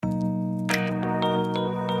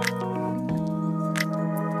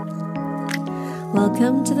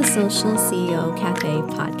Welcome to the Social CEO Cafe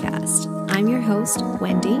podcast. I'm your host,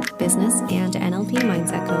 Wendy, business and NLP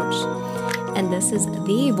mindset coach, and this is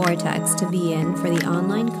the vortex to be in for the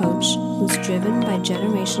online coach who's driven by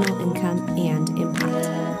generational income and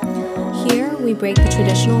impact. Here, we break the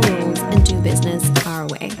traditional rules and do business our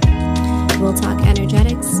way. We'll talk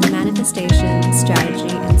energetics, manifestation,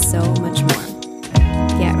 strategy, and so much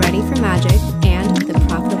more. Get ready for magic and the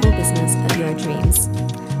profitable business of your dreams.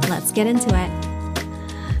 Let's get into it.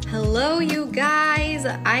 Hello, you guys.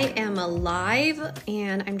 I am alive,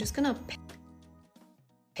 and I'm just gonna pick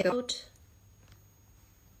out.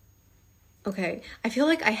 Okay, I feel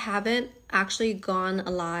like I haven't actually gone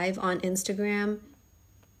live on Instagram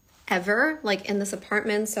ever, like in this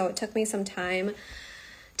apartment, so it took me some time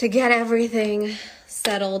to get everything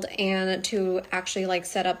settled and to actually like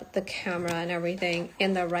set up the camera and everything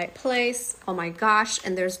in the right place. Oh my gosh,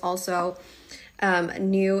 and there's also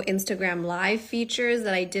new Instagram live features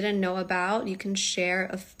that I didn't know about. You can share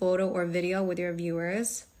a photo or video with your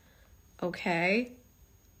viewers. Okay.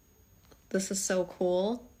 This is so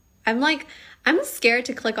cool. I'm scared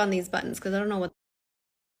to click on these buttons because I don't know what,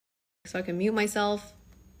 so I can mute myself.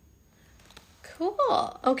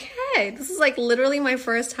 Cool. Okay. This is like literally my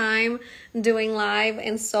first time doing live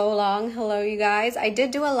in so long. Hello, you guys. I did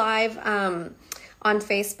do a live, on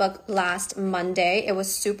Facebook last Monday. It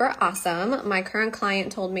was super awesome. My current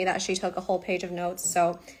client told me that she took a whole page of notes,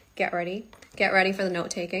 so get ready for the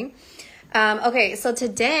note taking. Okay, so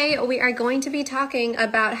today we are going to be talking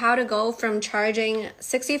about how to go from charging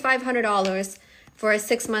 $6,500 for a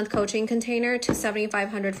 6-month coaching container to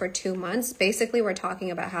 $7,500 for 2 months. Basically, we're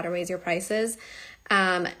talking about how to raise your prices,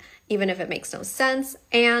 even if it makes no sense,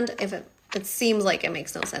 and if it seems like it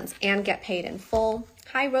makes no sense, and get paid in full.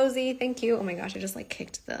 Hi, Rosie. Thank you. Oh my gosh, I just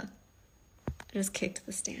kicked the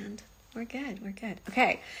stand. We're good.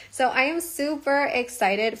 Okay, so I am super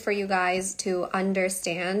excited for you guys to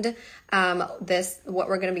understand what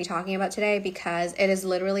we're going to be talking about today, because it is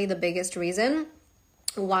literally the biggest reason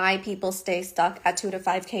why people stay stuck at 2 to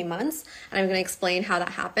 5K months. And I'm going to explain how that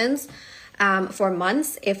happens for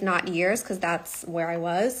months, if not years, because that's where I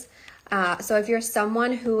was. So if you're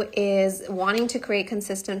someone who is wanting to create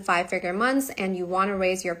consistent 5-figure months and you want to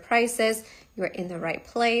raise your prices, you're in the right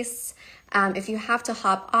place. If you have to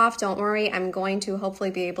hop off, don't worry. I'm going to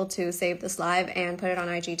hopefully be able to save this live and put it on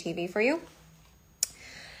IGTV for you.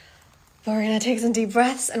 But we're going to take some deep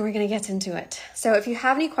breaths and we're going to get into it. So if you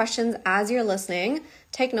have any questions as you're listening,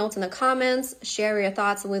 take notes in the comments, share your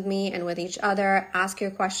thoughts with me and with each other, ask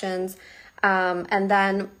your questions, and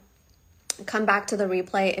then come back to the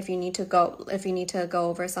replay if you need to go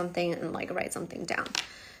over something and write something down.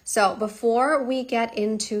 So before we get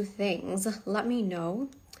into things, let me know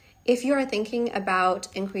if you're thinking about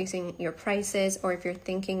increasing your prices, or if you're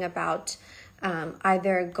thinking about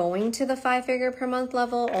either going to the 5-figure per month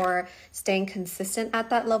level or staying consistent at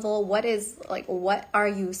that level. What are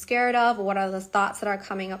you scared of? What are the thoughts that are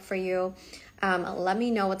coming up for you? Let me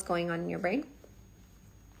know what's going on in your brain.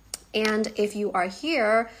 And if you are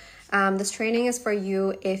here, this training is for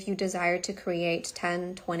you if you desire to create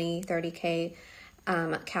 10, 20, 30K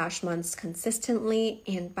cash months consistently.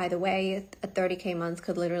 And by the way, a 30K month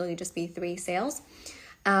could literally just be 3 sales.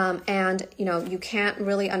 And you can't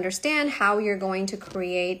really understand how you're going to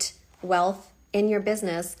create wealth in your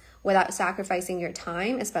business without sacrificing your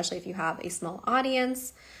time, especially if you have a small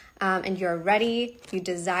audience. And you're ready, you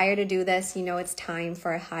desire to do this, it's time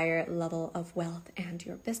for a higher level of wealth and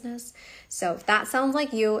your business. So if that sounds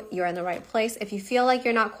like you're in the right place. If you feel like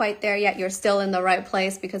you're not quite there yet, you're still in the right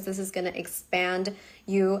place, because this is going to expand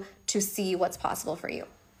you to see what's possible for you.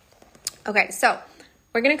 Okay, so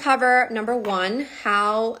we're going to cover number 1,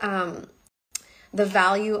 how the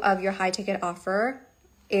value of your high ticket offer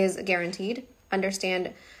is guaranteed.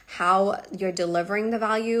 Understand how you're delivering the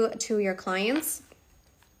value to your clients,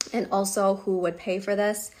 and also who would pay for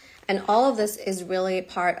this. And all of this is really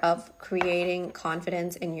part of creating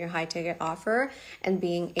confidence in your high ticket offer and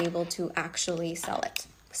being able to actually sell it.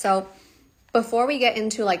 So before we get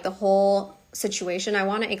into the whole situation, I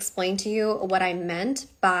want to explain to you what I meant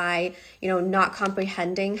by, not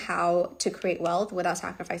comprehending how to create wealth without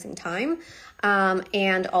sacrificing time,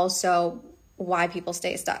 and also why people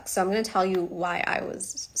stay stuck. So I'm going to tell you why I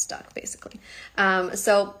was stuck, basically.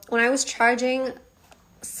 So when I was charging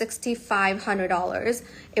 $6,500,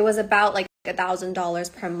 it was about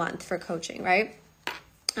 $1,000 per month for coaching, right?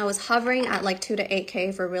 I was hovering at 2 to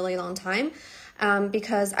 8K for a really long time,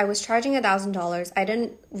 because I was charging $1,000.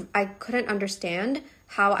 I couldn't understand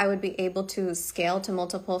how I would be able to scale to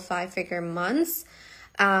multiple 5-figure months,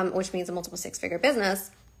 which means a multiple 6-figure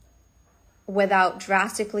business, without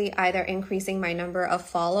drastically either increasing my number of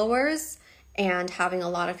followers and having a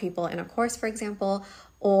lot of people in a course, for example,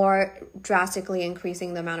 or drastically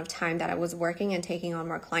increasing the amount of time that I was working and taking on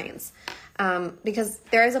more clients. Because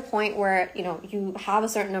there is a point where, you have a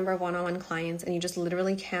certain number of one-on-one clients and you just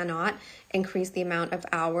literally cannot increase the amount of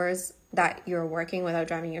hours that you're working without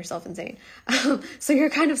driving yourself insane. So you're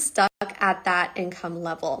kind of stuck at that income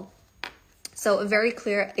level. So a very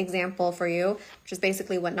clear example for you, which is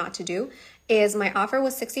basically what not to do, is my offer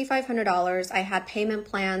was $6,500. I had payment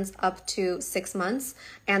plans up to 6 months,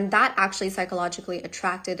 and that actually psychologically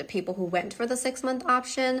attracted people who went for the 6-month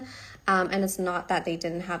option. And it's not that they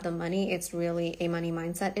didn't have the money, it's really a money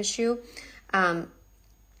mindset issue.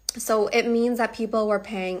 So it means that people were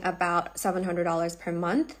paying about $700 per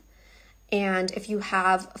month. And if you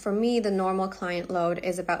have, for me, the normal client load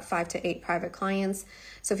is about 5 to 8 private clients.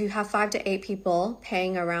 So if you have 5 to 8 people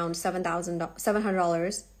paying around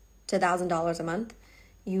 $700 to $1,000 a month,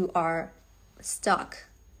 you are stuck,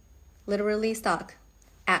 literally stuck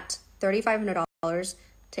at $3,500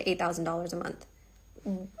 to $8,000 a month,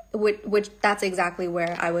 which that's exactly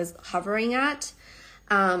where I was hovering at.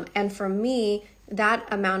 And for me, that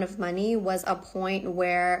amount of money was a point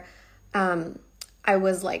where I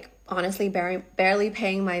was like, honestly, barely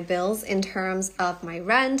paying my bills in terms of my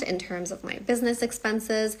rent, in terms of my business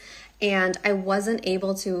expenses, and I wasn't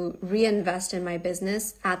able to reinvest in my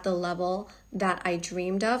business at the level that I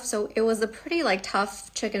dreamed of. So it was a pretty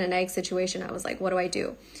tough chicken and egg situation. I was like, what do I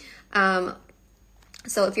do?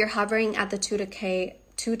 So if you're hovering at the 2 to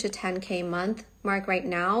 10K month mark right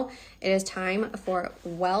now, it is time for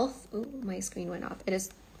wealth. Ooh, my screen went off.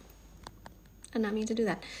 I did not mean to do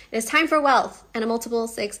that. It is time for wealth and a multiple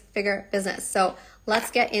 6-figure business. So let's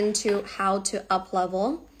get into how to up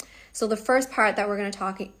level. So the first part that we're going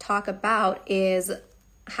to talk about is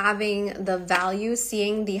having the value,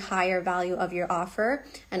 seeing the higher value of your offer,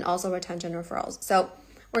 and also retention referrals. So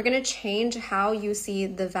we're going to change how you see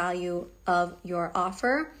the value of your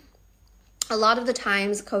offer. A lot of the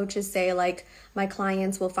times coaches say my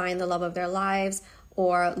clients will find the love of their lives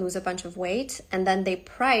or lose a bunch of weight, and then they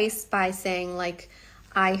price by saying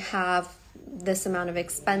I have this amount of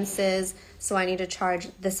expenses, so I need to charge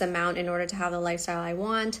this amount in order to have the lifestyle I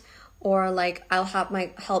want, or I'll help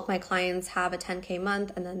my clients have a 10K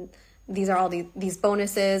month, and then these are all these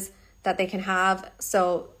bonuses that they can have,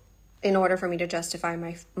 so in order for me to justify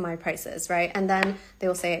my prices, right? And then they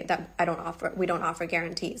will say that we don't offer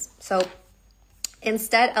guarantees. So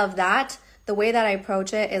instead of that, the way that I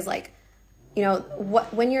approach it is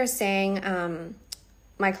when you're saying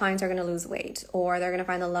my clients are going to lose weight or they're going to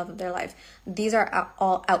find the love of their life, these are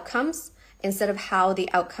all outcomes instead of how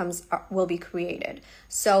the outcomes will be created.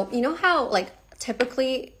 So you know how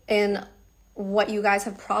typically in what you guys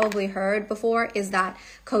have probably heard before is that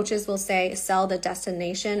coaches will say sell the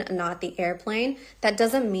destination, not the airplane. That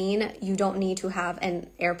doesn't mean you don't need to have an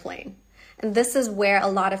airplane. And this is where a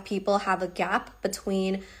lot of people have a gap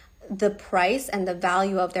between the price and the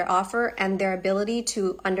value of their offer and their ability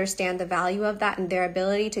to understand the value of that and their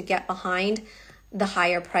ability to get behind the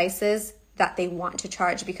higher prices that they want to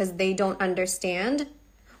charge, because they don't understand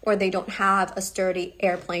or they don't have a sturdy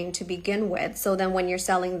airplane to begin with. So then when you're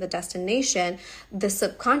selling the destination, the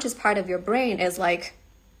subconscious part of your brain is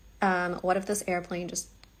what if this airplane just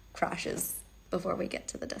crashes before we get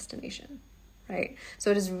to the destination? Right?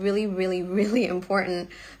 So it is really, really, really important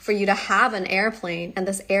for you to have an airplane, and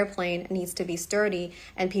this airplane needs to be sturdy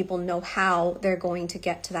and people know how they're going to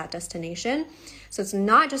get to that destination. So it's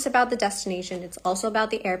not just about the destination, it's also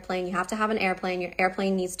about the airplane. You have to have an airplane. Your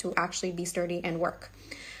airplane needs to actually be sturdy and work.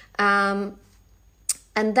 And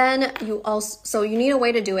then you need a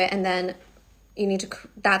way to do it, and then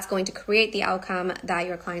that's going to create the outcome that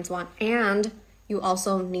your clients want, and you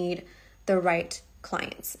also need the right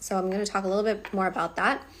clients. So I'm going to talk a little bit more about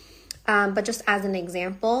that. But just as an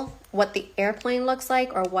example, what the airplane looks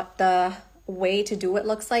like or what the way to do it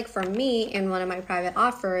looks like for me in one of my private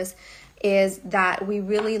offers is that we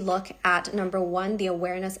really look at, number one, the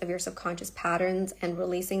awareness of your subconscious patterns and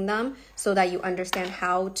releasing them so that you understand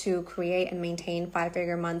how to create and maintain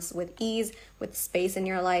 5-figure months with ease, with space in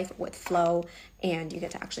your life, with flow, and you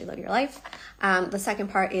get to actually live your life. The second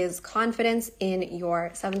part is confidence in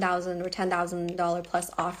your $7,000 or $10,000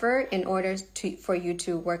 plus offer in order for you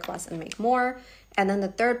to work less and make more. And then the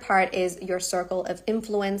third part is your circle of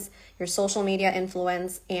influence, your social media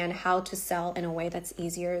influence, and how to sell in a way that's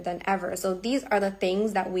easier than ever. So these are the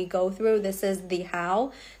things that we go through. This is the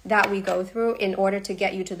how that we go through in order to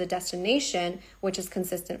get you to the destination, which is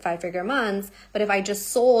consistent 5-figure months. But if I just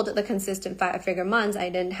sold the consistent 5-figure months, I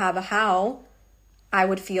didn't have a how, I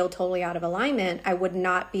would feel totally out of alignment. I would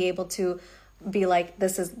not be able to be like,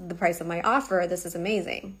 this is the price of my offer, this is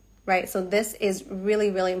amazing, right? So this is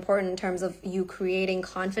really, really important in terms of you creating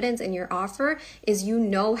confidence in your offer, is you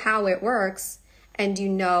know how it works, and you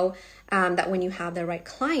know that when you have the right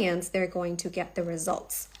clients, they're going to get the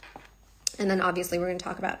results. And then obviously we're going to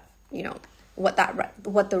talk about,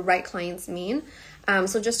 what the right clients mean.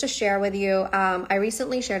 So just to share with you, I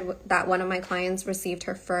recently shared that one of my clients received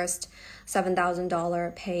her first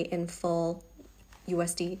 $7,000 pay in full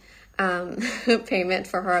USD payment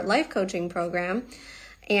for her life coaching program.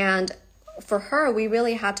 And for her, we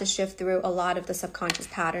really had to shift through a lot of the subconscious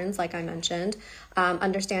patterns, like I mentioned,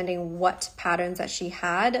 understanding what patterns that she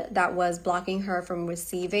had that was blocking her from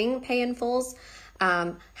receiving pay in fulls,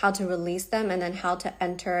 how to release them, and then how to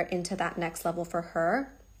enter into that next level for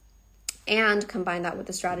her, and combine that with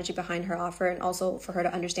the strategy behind her offer, and also for her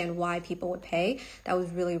to understand why people would pay. That was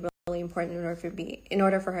really, really important in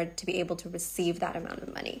order for her to be able to receive that amount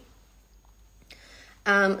of money.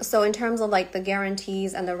 So in terms of like the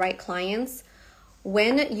guarantees and the right clients,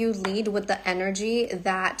 when you lead with the energy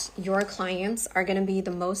that your clients are going to be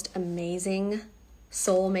the most amazing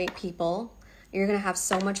soulmate people, you're going to have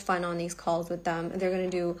so much fun on these calls with them. They're going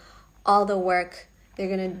to do all the work. They're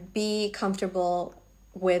going to be comfortable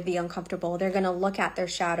with the uncomfortable. They're going to look at their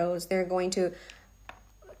shadows. They're going to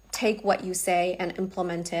take what you say and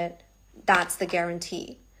implement it. That's the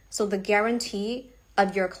guarantee. So the guarantee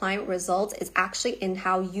of your client results is actually in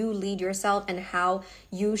how you lead yourself and how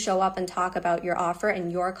you show up and talk about your offer and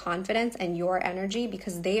your confidence and your energy,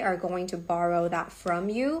 because they are going to borrow that from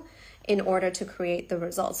you in order to create the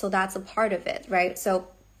results. So that's a part of it, right? So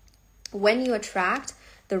when you attract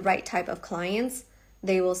the right type of clients,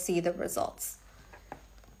 they will see the results.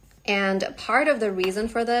 And part of the reason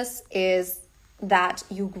for this is that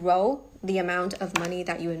you grow the amount of money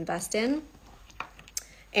that you invest in.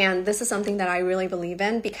 And this is something that I really believe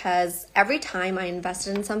in, because every time I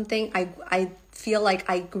invested in something, I feel like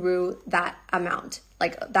I grew that amount,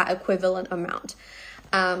 like that equivalent amount.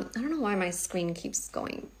 I don't know why my screen keeps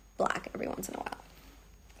going black every once in a while,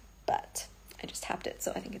 but I just tapped it,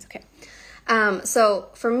 so I think it's okay. So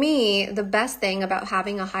for me, the best thing about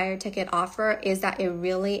having a higher ticket offer is that it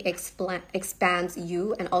really expands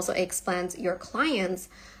you and also expands your clients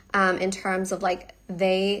in terms of like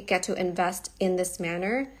they get to invest in this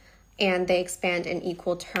manner and they expand in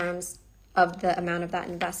equal terms of the amount of that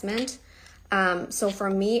investment. So for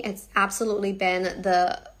me, it's absolutely been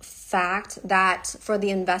the fact that for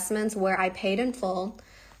the investments where I paid in full,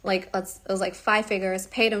 it was like 5 figures,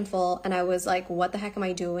 paid in full, and I was like, what the heck am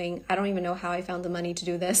I doing? I don't even know how I found the money to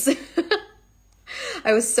do this.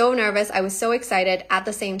 I was so nervous. I was so excited at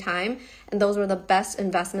the same time. And those were the best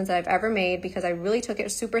investments that I've ever made, because I really took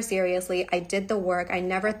it super seriously. I did the work. I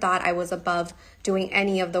never thought I was above doing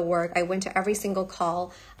any of the work. I went to every single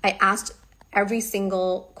call. I asked every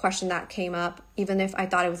single question that came up, even if I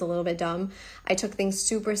thought it was a little bit dumb. I took things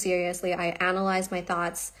super seriously. I analyzed my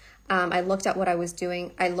thoughts. I looked at what I was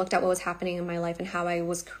doing. I looked at what was happening in my life and how I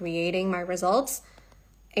was creating my results.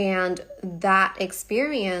 And that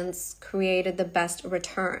experience created the best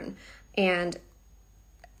return. And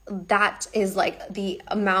that is like the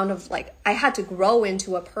amount of I had to grow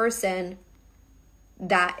into a person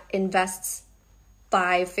that invests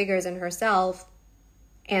 5 figures in herself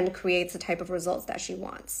and creates the type of results that she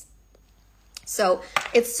wants. So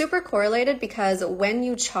it's super correlated, because when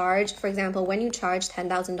you charge, for example, when you charge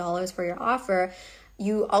 $10,000 for your offer,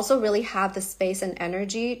 you also really have the space and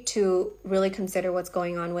energy to really consider what's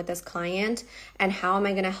going on with this client and how am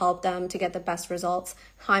I going to help them to get the best results?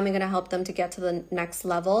 How am I going to help them to get to the next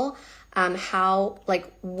level?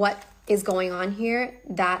 What is going on here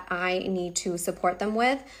that I need to support them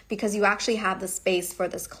with? Because you actually have the space for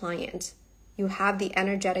this client. You have the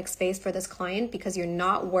energetic space for this client because you're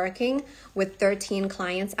not working with 13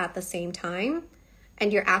 clients at the same time,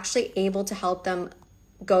 and you're actually able to help them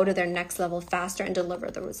go to their next level faster and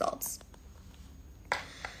deliver the results.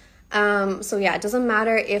 It doesn't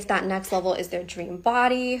matter if that next level is their dream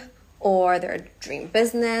body or their dream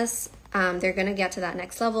business. They're going to get to that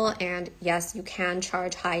next level. And yes, you can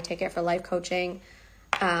charge high ticket for life coaching.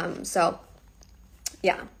 I'm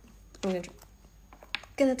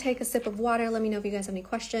gonna take a sip of water. Let me know if you guys have any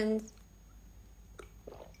questions.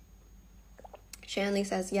 Shanley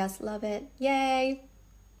says, yes, love it. Yay.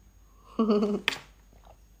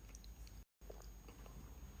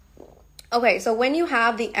 Okay, so when you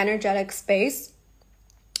have the energetic space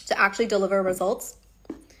to actually deliver results,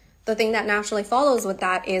 the thing that naturally follows with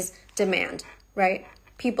that is demand, right?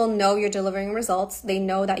 People know you're delivering results. They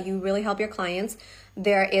know that you really help your clients.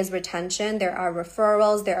 There is retention. There are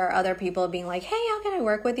referrals. There are other people being like, hey, how can I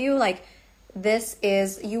work with you? This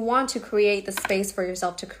is, you want to create the space for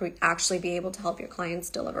yourself to actually be able to help your clients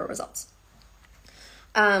deliver results.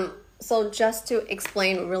 So just to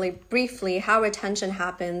explain really briefly how retention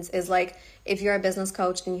happens is like, if you're a business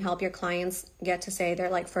coach and you help your clients get to say their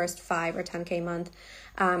like first 5 or 10K month,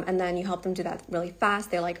 and then you help them do that really fast.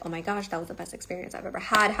 They're like, oh my gosh, that was the best experience I've ever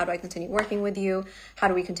had. How do I continue working with you? How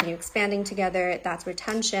do we continue expanding together? That's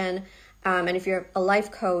retention. And if you're a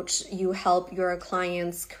life coach, you help your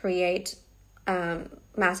clients create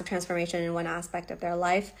massive transformation in one aspect of their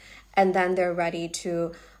life, and then they're ready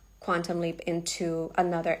to quantum leap into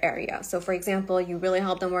another area. So for example, you really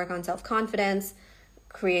help them work on self-confidence,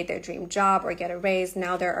 create their dream job or get a raise.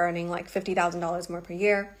 Now they're earning like $50,000 more per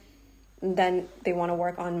year. Then they want to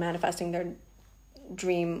work on manifesting their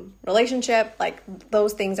dream relationship. Like,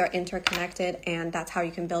 those things are interconnected, and that's how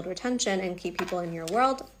you can build retention and keep people in your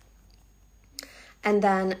world. And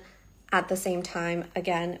then at the same time,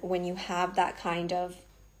 again, when you have that kind of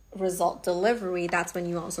result delivery, that's when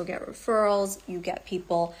you also get referrals. You get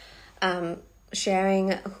people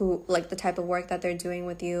sharing who, like, the type of work that they're doing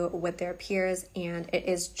with you, with their peers. And it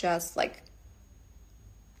is just like,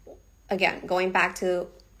 again, going back to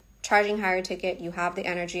charging higher ticket, you have the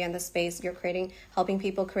energy and the space, you're creating, helping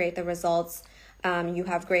people create the results. You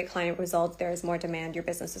have great client results, there is more demand, your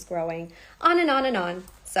business is growing, on and on and on.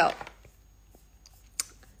 So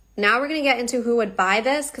now we're going to get into who would buy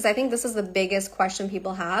this, because I think this is the biggest question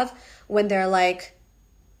people have when they're like,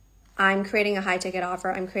 I'm creating a high ticket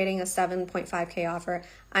offer, I'm creating a 7.5K offer,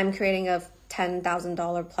 I'm creating a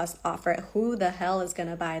 $10,000 plus offer. Who the hell is going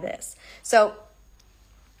to buy this? So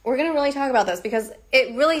we're going to really talk about this, because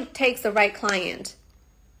it really takes the right client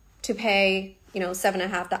to pay,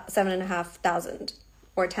 $7,500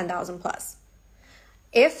 or $10,000 plus.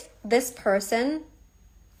 If this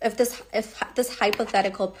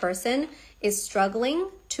hypothetical person is struggling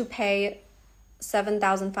to pay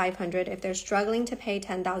 $7,500, if they're struggling to pay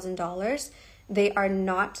 $10,000, they are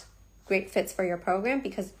not great fits for your program,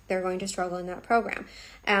 because they're going to struggle in that program.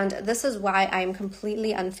 And this is why I'm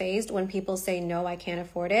completely unfazed when people say, no, I can't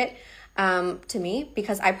afford it, to me,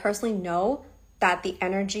 because I personally know that the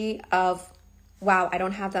energy of, wow, I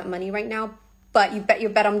don't have that money right now, but you bet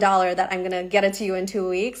your dollar that I'm going to get it to you in 2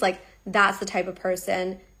 weeks. Like, that's the type of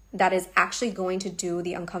person that is actually going to do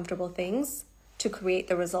the uncomfortable things to create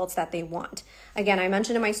the results that they want. Again, I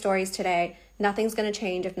mentioned in my stories today, nothing's going to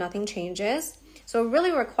change if nothing changes. So it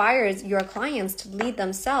really requires your clients to lead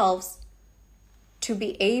themselves to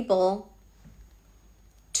be able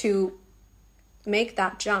to make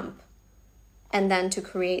that jump and then to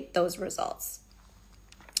create those results.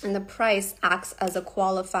 And the price acts as a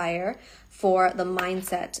qualifier for the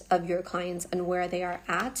mindset of your clients and where they are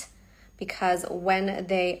at. Because when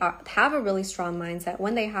they have a really strong mindset,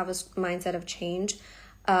 when they have a mindset of change,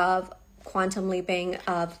 of quantum leaping,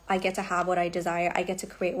 of I get to have what I desire, I get to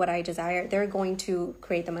create what I desire, they're going to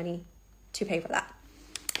create the money to pay for that.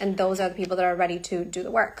 And those are the people that are ready to do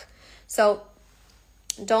the work. So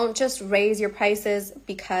don't just raise your prices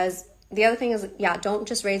because, the other thing is, don't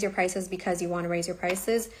just raise your prices because you want to raise your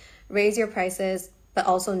prices. Raise your prices, but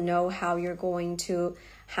also know how you're going to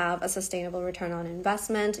have a sustainable return on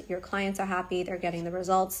investment. Your clients are happy, they're getting the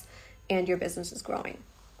results, and your business is growing.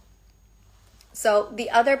 So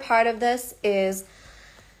the other part of this is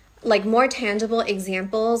like more tangible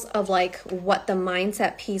examples of like what the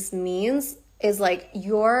mindset piece means is like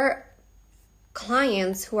your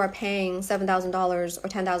clients who are paying $7,000 or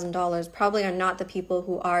 $10,000 probably are not the people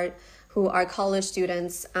who are college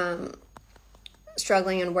students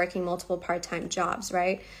struggling and working multiple part-time jobs,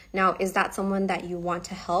 right? Now, is that someone that you want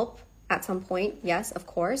to help at some point? Yes, of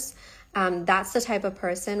course. That's the type of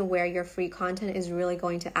person where your free content is really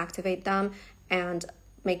going to activate them and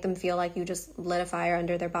make them feel like you just lit a fire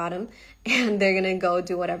under their bottom, and they're going to go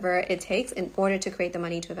do whatever it takes in order to create the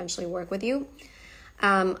money to eventually work with you.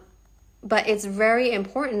 But it's very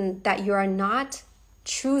important that you are not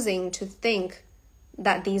choosing to think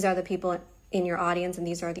that these are the people in your audience and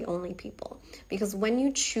these are the only people. Because when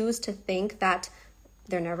you choose to think that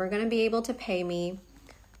they're never going to be able to pay me,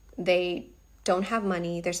 they don't have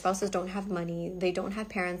money, their spouses don't have money, they don't have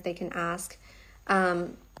parents they can ask,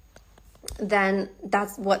 then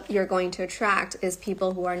that's what you're going to attract, is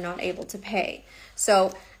people who are not able to pay.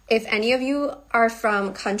 So if any of you are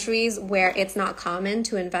from countries where it's not common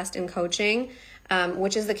to invest in coaching,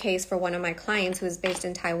 which is the case for one of my clients who is based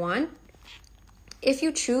in Taiwan, if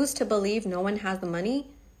you choose to believe no one has the money,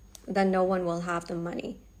 then no one will have the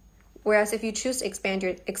money. Whereas if you choose to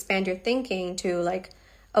expand your thinking to like,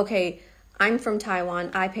 okay, I'm from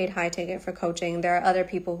Taiwan, I paid high ticket for coaching, there are other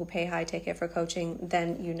people who pay high ticket for coaching,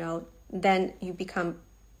 then you become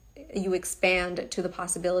you expand to the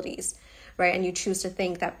possibilities, right? And you choose to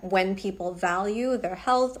think that when people value their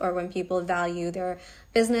health, or when people value their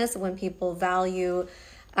business, when people value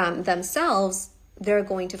themselves, they're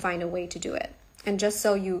going to find a way to do it. And just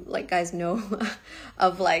so you guys know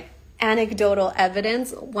of anecdotal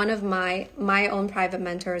evidence, one of my own private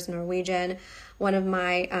mentor is Norwegian. One of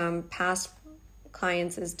my past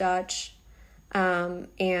clients is Dutch.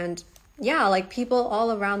 And yeah, people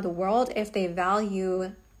all around the world, if they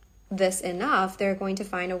value this enough, they're going to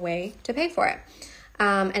find a way to pay for it.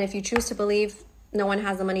 And if you choose to believe no one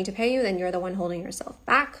has the money to pay you, then you're the one holding yourself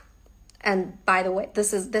back. And by the way,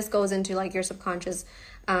 this goes into your subconscious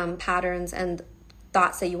patterns and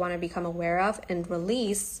thoughts that you want to become aware of and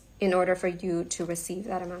release in order for you to receive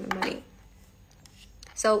that amount of money.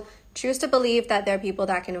 So choose to believe that there are people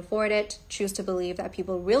that can afford it. Choose to believe that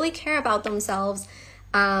people really care about themselves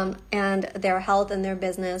and their health and their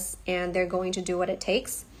business, and they're going to do what it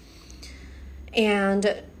takes.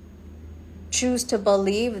 And choose to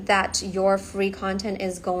believe that your free content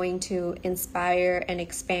is going to inspire and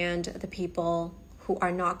expand the people who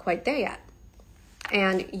are not quite there yet.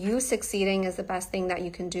 And you succeeding is the best thing that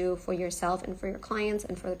you can do for yourself and for your clients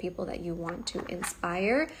and for the people that you want to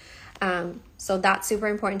inspire. So that's super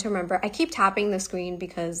important to remember. I keep tapping the screen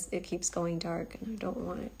because it keeps going dark and I don't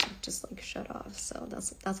want it to just shut off. So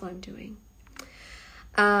that's what I'm doing.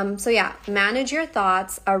 So yeah, manage your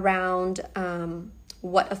thoughts around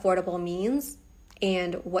what affordable means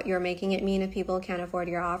and what you're making it mean. If people can't afford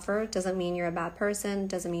your offer, doesn't mean you're a bad person,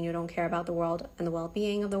 doesn't mean you don't care about the world and the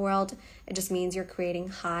well-being of the world. It just means you're creating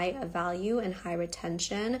high value and high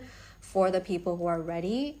retention for the people who are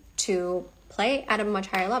ready to play at a much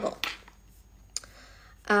higher level.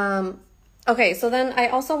 Okay, so then I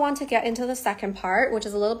also want to get into the second part, which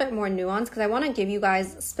is a little bit more nuanced, because I want to give you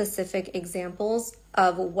guys specific examples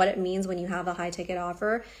of what it means when you have a high ticket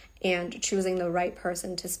offer and choosing the right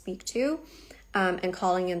person to speak to, and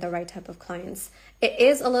calling in the right type of clients. It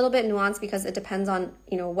is a little bit nuanced because it depends on,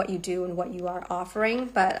 what you do and what you are offering,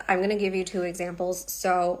 but I'm going to give you 2 examples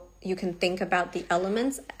so you can think about the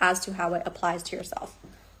elements as to how it applies to yourself.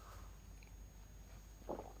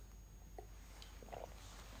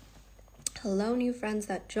 Hello, new friends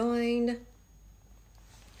that joined.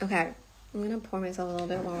 Okay, I'm going to pour myself a little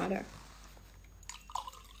bit more water.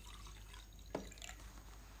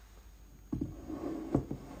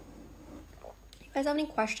 You guys have any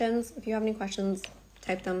questions? If you have any questions,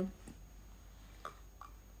 type them.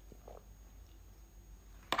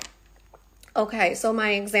 Okay, so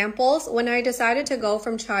my examples, when I decided to go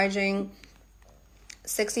from charging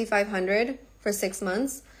 $6,500 for 6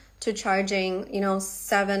 months to charging,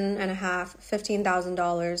 $7,500,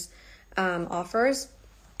 $15,000 offers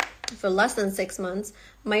for less than 6 months,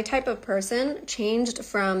 my type of person changed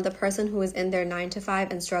from the person who is in their 9 to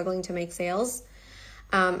 5 and struggling to make sales,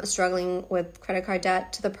 struggling with credit card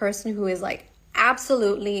debt, to the person who is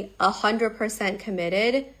absolutely 100%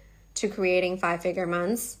 committed to creating 5-figure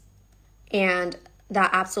months. And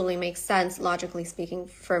that absolutely makes sense, logically speaking,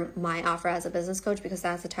 for my offer as a business coach, because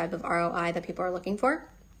that's the type of ROI that people are looking for.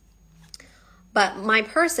 But my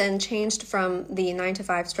person changed from the 9 to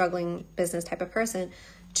 5 struggling business type of person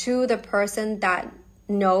to the person that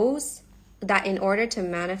knows that in order to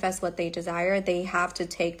manifest what they desire, they have to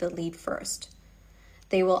take the lead first.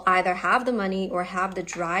 They will either have the money or have the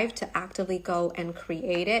drive to actively go and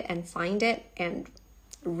create it and find it and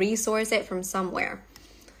resource it from somewhere.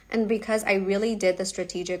 And because I really did the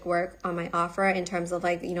strategic work on my offer in terms of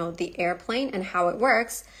the airplane and how it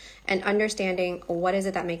works and understanding what is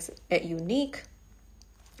it that makes it unique,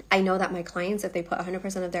 I know that my clients, if they put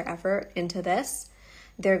 100% of their effort into this,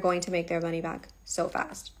 they're going to make their money back so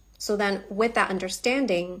fast. So then with that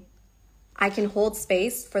understanding, I can hold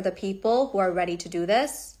space for the people who are ready to do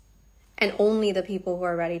this, and only the people who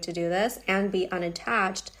are ready to do this, and be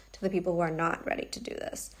unattached to the people who are not ready to do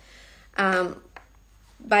this.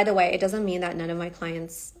 By the way, it doesn't mean that none of my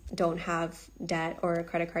clients don't have debt or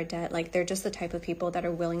credit card debt. They're just the type of people that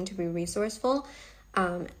are willing to be resourceful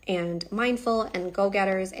and mindful and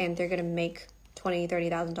go-getters, and they're going to make $20,000,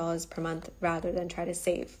 $30,000 per month rather than try to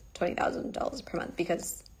save $20,000 per month,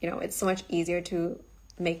 because it's so much easier to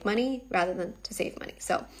make money rather than to save money.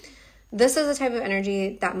 So this is the type of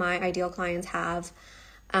energy that my ideal clients have.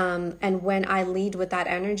 And when I lead with that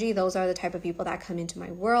energy, those are the type of people that come into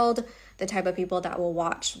my world, the type of people that will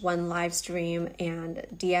watch one live stream and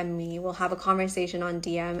DM me, will have a conversation on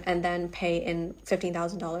DM, and then pay in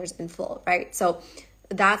 $15,000 in full, right? So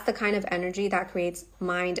that's the kind of energy that creates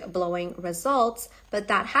mind-blowing results. But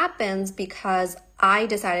that happens because I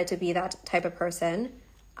decided to be that type of person.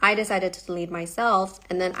 I decided to lead myself,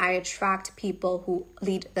 and then I attract people who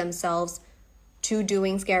lead themselves to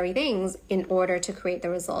doing scary things in order to create the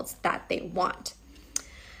results that they want.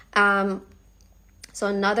 So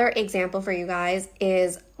another example for you guys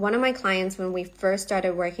is one of my clients, when we first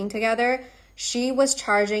started working together, she was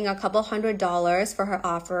charging a couple $100s for her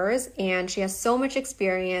offers, and she has so much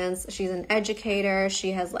experience. She's an educator.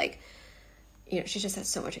 She has she just has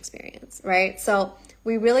so much experience, right? So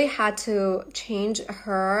we really had to change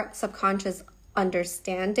her subconscious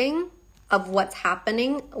understanding of what's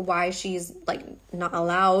happening, why she's not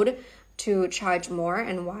allowed to charge more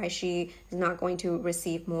and why she is not going to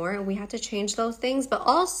receive more. And we had to change those things, but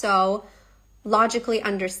also logically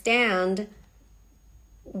understand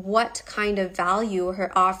what kind of value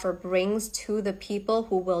her offer brings to the people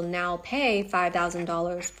who will now pay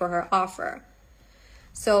 $5,000 for her offer.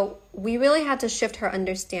 So we really had to shift her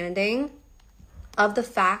understanding of the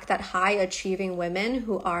fact that high achieving women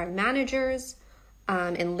who are managers,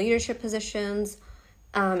 in leadership positions,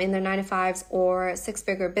 in their 9-to-5s, or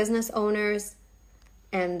 6-figure business owners,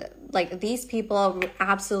 and these people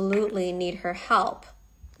absolutely need her help.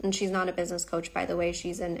 And she's not a business coach, by the way.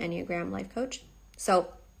 She's an Enneagram life coach.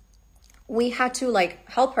 So we had to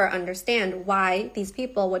help her understand why these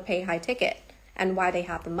people would pay high ticket and why they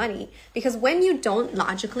have the money. Because when you don't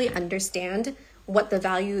logically understand what the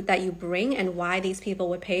value that you bring and why these people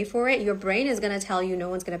would pay for it, your brain is going to tell you no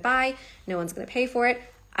one's going to buy, no one's going to pay for it.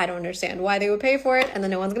 I don't understand why they would pay for it, and then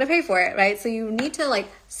no one's going to pay for it, right? So you need to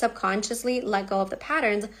subconsciously let go of the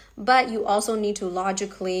patterns, but you also need to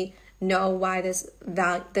logically know why this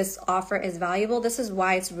offer is valuable. This is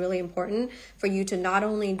why it's really important for you to not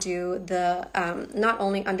only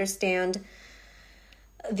understand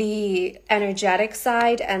the energetic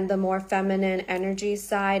side and the more feminine energy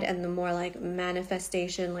side and the more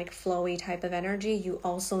manifestation, flowy type of energy. You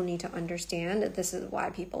also need to understand that this is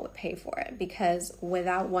why people would pay for it, because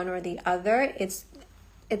without one or the other, it's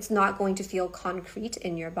not going to feel concrete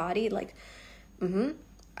in your body.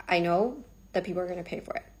 I know that people are going to pay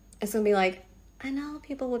for it. It's going to be I know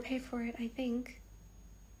people would pay for it, I think.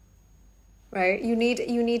 Right? You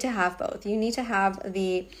need to have both. You need to have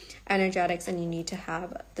the energetics and you need to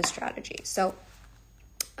have the strategy. So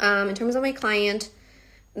in terms of my client,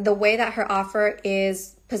 the way that her offer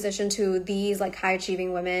is positioned to these high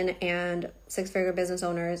achieving women and 6-figure business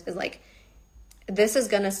owners is this is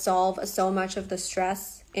going to solve so much of the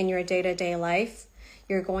stress in your day-to-day life.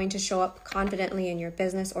 You're going to show up confidently in your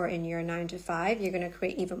business or in your 9-to-5. You're going to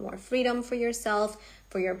create even more freedom for yourself,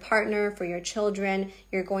 for your partner, for your children.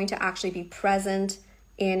 You're going to actually be present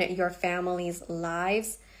in your family's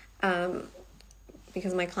lives,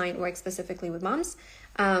 because my client works specifically with moms.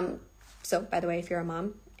 So by the way, if you're a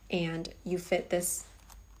mom and you fit this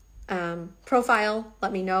profile,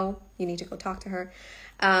 let me know. You need to go talk to her.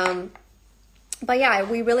 But yeah,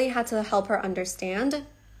 we really had to help her understand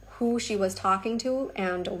who she was talking to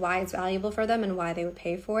and why it's valuable for them and why they would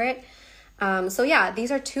pay for it. So yeah,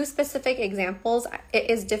 these are two specific examples.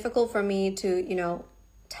 It is difficult for me to,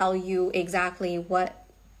 tell you exactly what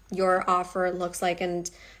your offer looks like and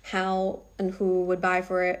how and who would buy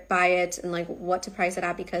it and what to price it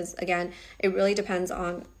at, because again, it really depends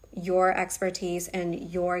on your expertise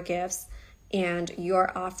and your gifts and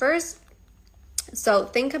your offers. So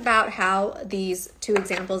think about how these two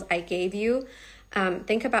examples I gave you,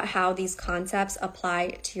 think about how these concepts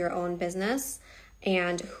apply to your own business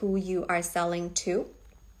and who you are selling to.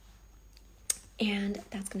 And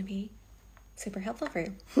that's going to be super helpful for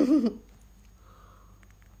you.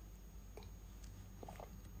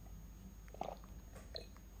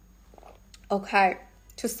 Okay,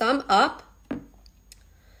 to sum up,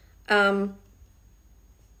 actually,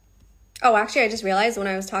 I just realized when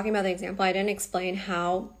I was talking about the example, I didn't explain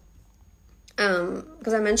how,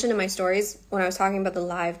 because I mentioned in my stories when I was talking about the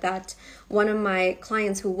live that one of my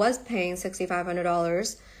clients who was paying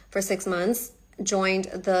 $6,500 for 6 months joined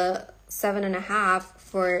the 7.5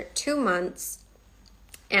 for 2 months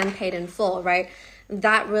and paid in full, right?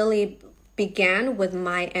 That really began with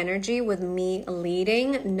my energy, with me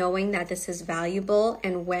leading, knowing that this is valuable.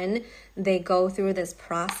 And when they go through this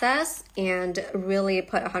process and really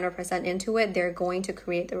put 100% into it, they're going to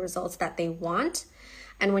create the results that they want.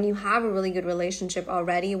 And when you have a really good relationship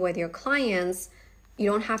already with your clients, you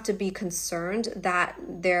don't have to be concerned that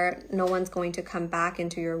no one's going to come back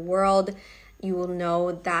into your world. You will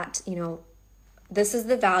know that, this is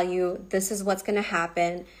the value, this is what's going to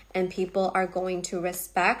happen, and people are going to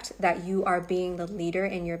respect that you are being the leader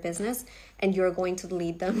in your business, and you're going to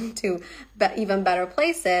lead them to even better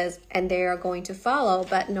places, and they are going to follow,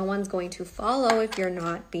 but no one's going to follow if you're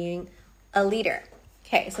not being a leader,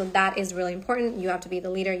 Okay, so that is really important. You have to be the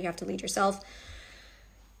leader. You have to lead yourself.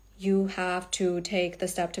 You have to take the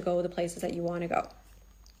step to go the places that you want to go.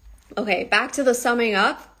 Okay, back to the summing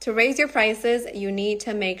up. To raise your prices, you need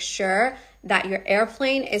to make sure that your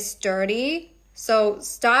airplane is sturdy. So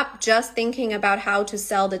stop just thinking about how to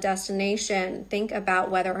sell the destination. Think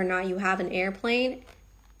about whether or not you have an airplane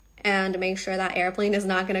and make sure that airplane is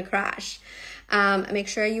not going to crash. Make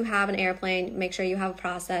sure you have an airplane. Make sure you have a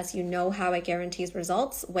process. You know how it guarantees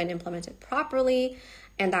results when implemented properly.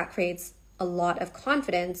 And that creates a lot of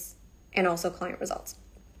confidence and also client results.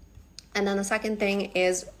 And then the second thing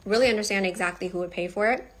is really understand exactly who would pay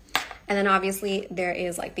for it. And then obviously there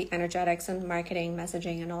is like the energetics and marketing,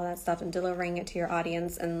 messaging and all that stuff and delivering it to your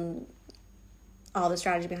audience and all the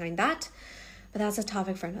strategy behind that. But that's a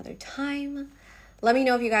topic for another time. Let me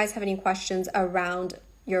know if you guys have any questions around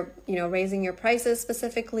your, raising your prices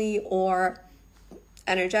specifically, or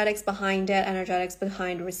energetics behind it, energetics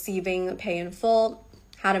behind receiving pay in full,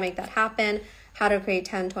 how to make that happen, how to create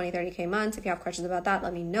 10, 20, 30K months. If you have questions about that,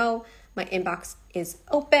 let me know. My inbox is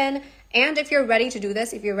open. And if you're ready to do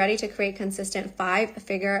this, if you're ready to create consistent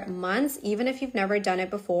 5-figure months, even if you've never done it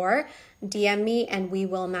before, DM me and we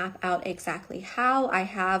will map out exactly how. I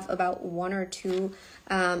have about 1 or 2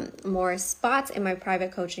 more spots in my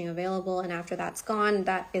private coaching available. And after that's gone,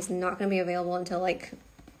 that is not going to be available until like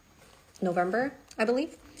November, I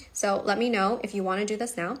believe. So let me know if you want to do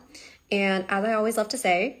this now. And as I always love to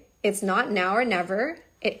say, it's not now or never.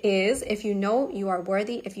 It is if you know you are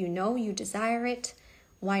worthy, if you know you desire it,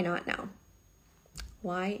 why not now?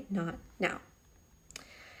 Why not now?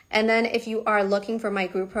 And then if you are looking for my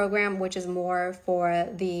group program, which is more for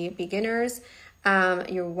the beginners,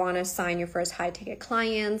 you want to sign your first high ticket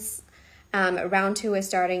clients. Round 2 is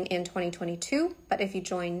starting in 2022, but if you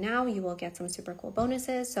join now, you will get some super cool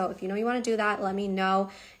bonuses. So if you know you want to do that, let me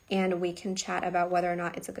know and we can chat about whether or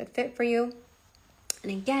not it's a good fit for you.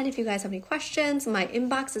 And again, if you guys have any questions, my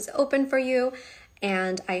inbox is open for you.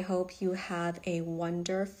 And I hope you have a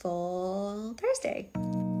wonderful Thursday.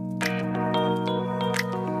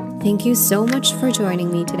 Thank you so much for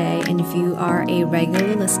joining me today. And if you are a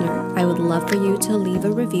regular listener, I would love for you to leave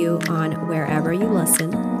a review on wherever you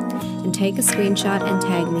listen. And take a screenshot and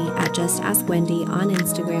tag me at Just Ask Wendy on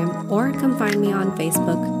Instagram, or come find me on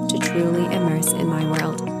Facebook to truly immerse in my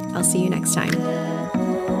world. I'll see you next time.